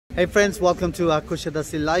Hey friends, welcome to our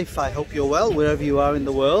Kusadasi life. I hope you're well wherever you are in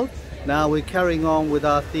the world. Now we're carrying on with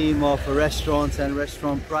our theme of restaurants and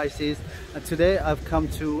restaurant prices, and today I've come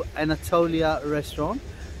to Anatolia restaurant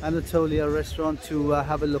to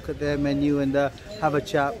have a look at their menu and have a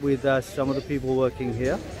chat with some of the people working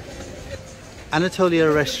here.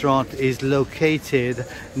 Anatolia restaurant is located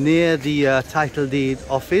near the title deed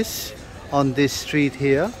office on this street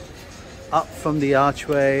here, up from the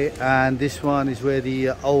archway, and this one is where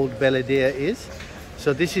the old Belvedere is.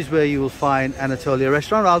 So this is where you will find Anatolia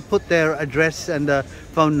restaurant. I'll put their address and the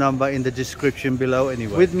phone number in the description below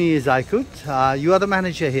anyway. With me is Aykut. You are the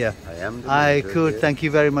manager here. I am the manager. Aykut, thank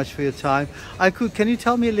you very much for your time. Aykut, can you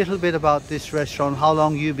tell me a little bit about this restaurant? How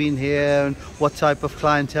long you've been here and what type of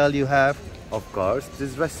clientele you have? Of course,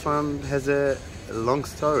 this restaurant has a long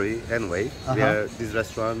story anyway. This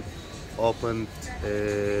restaurant opened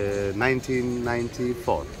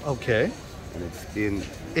 1994. Okay. And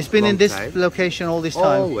it's been in this time. Location all this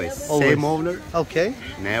time? Always. Same owner. Okay.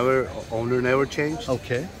 Owner never changed.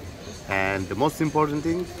 Okay. And the most important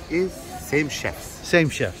thing is same chefs. Same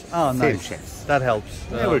chefs. Oh, nice. Same chefs. That helps.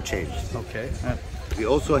 Never changed. Okay. We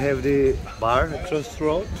also have the bar across the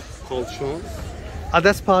road called Sean's.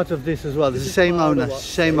 That's part of this as well. It's the same owner.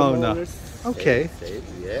 Same owner. Okay. Same,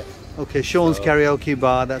 yeah. Okay, Sean's karaoke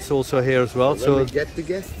bar, that's also here as well. So when we get the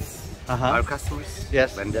guests, our customers,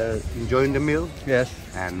 yes, when they're enjoying the meal, yes,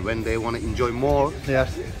 and when they want to enjoy more,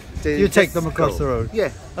 yes, you take them across the road.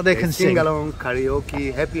 Yeah, they can sing sing along,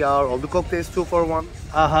 karaoke, happy hour, all the cocktails 2 for 1.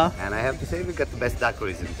 And I have to say, we got the best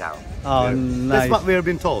daiquiris in town. Oh, nice. That's what we've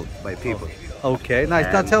been told by people. Okay, nice.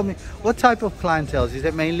 Now tell me, what type of clientele? Is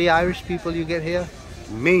it mainly Irish people you get here?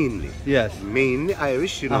 Mainly. Yes. Mainly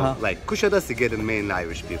Irish, you know, like Kusadası getting mainly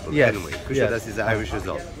Irish people. Yes. Anyway, Kusadası is Irish as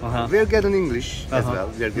well. We're getting English as well.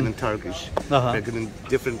 We're getting Turkish. We're getting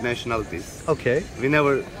different nationalities. Okay. We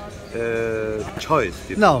never choice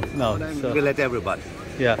people. No. We let everybody.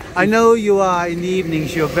 Yeah. I know you are in the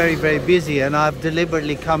evenings, you're very, very busy, and I've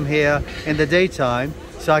deliberately come here in the daytime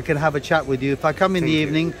so I can have a chat with you. If I come in the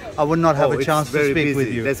evening, I would not have a chance to speak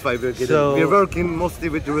with you. That's why we're working mostly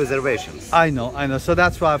with the reservations. I know. So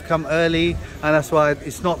that's why I've come early, and that's why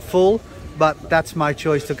it's not full, but that's my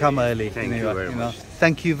choice to come early. Thank you very much.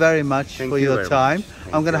 Thank you very much for your time.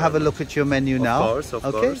 I'm going to have a look at your menu now. Of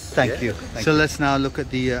course. Thank you. So let's now look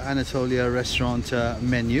at the Anatolia restaurant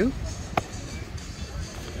menu.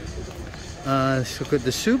 Let's look at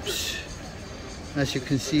the soups. As you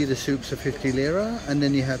can see, the soups are 50 lira, and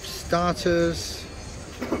then you have starters,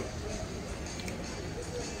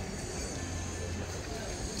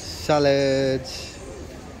 salads,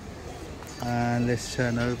 and let's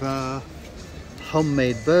turn over,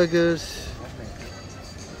 homemade burgers,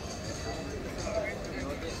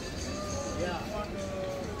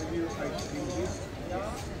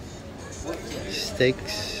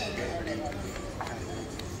 steaks,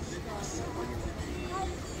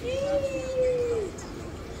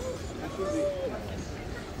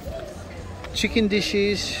 chicken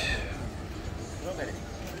dishes,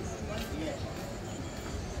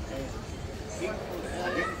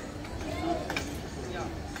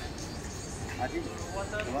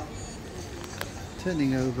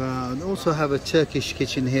 turning over, and also have a Turkish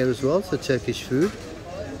kitchen here as well, so Turkish food.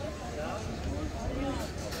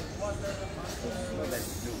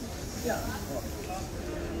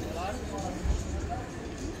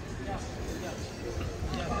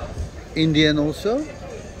 Indian also.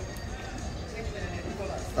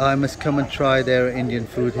 I must come and try their Indian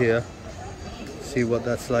food here. See what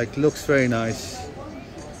that's like. Looks very nice.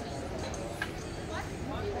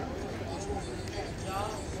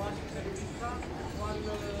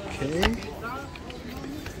 Okay.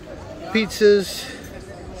 Pizzas.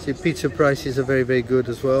 See, pizza prices are very, very good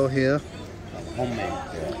as well here.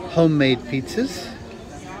 Homemade pizzas.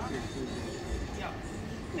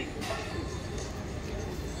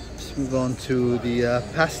 Let's move on to the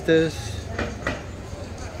pastas.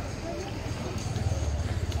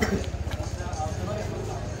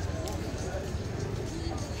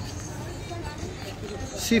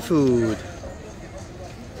 Seafood.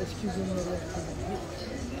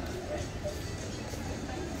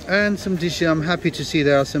 And some dishes. I'm happy to see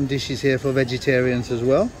there are some dishes here for vegetarians as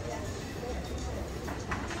well.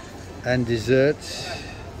 And desserts.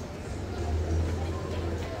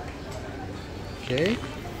 Okay.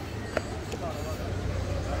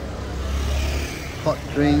 Hot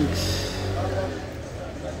drinks.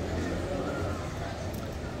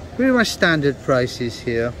 Pretty much standard prices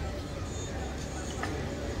here.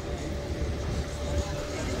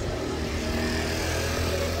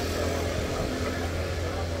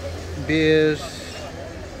 beers,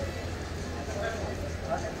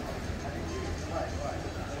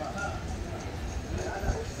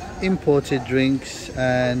 imported drinks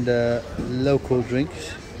and local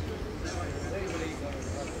drinks.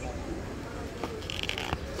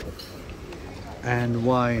 And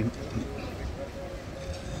wine.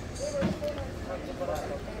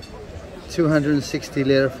 260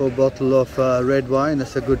 lira for a bottle of red wine.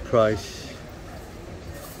 That's a good price.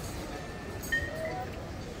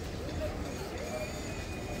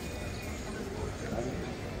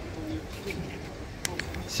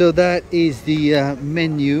 So that is the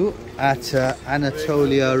menu at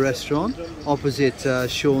Anatolia restaurant opposite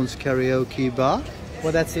Sean's karaoke bar.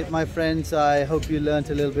 Well, that's it, my friends. I hope you learned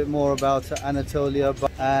a little bit more about Anatolia,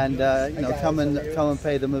 and you know, come and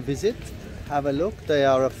pay them a visit. Have a look. They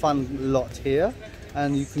are a fun lot here,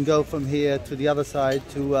 and you can go from here to the other side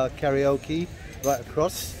to karaoke right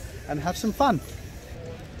across and have some fun.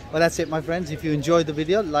 Well, that's it, my friends. If you enjoyed the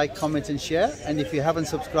video, like, comment and share, and if you haven't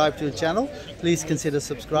subscribed to the channel, please consider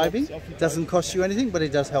subscribing. It doesn't cost you anything, but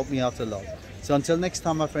it does help me out a lot. So until next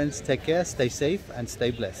time, my friends, take care, stay safe and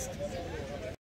stay blessed.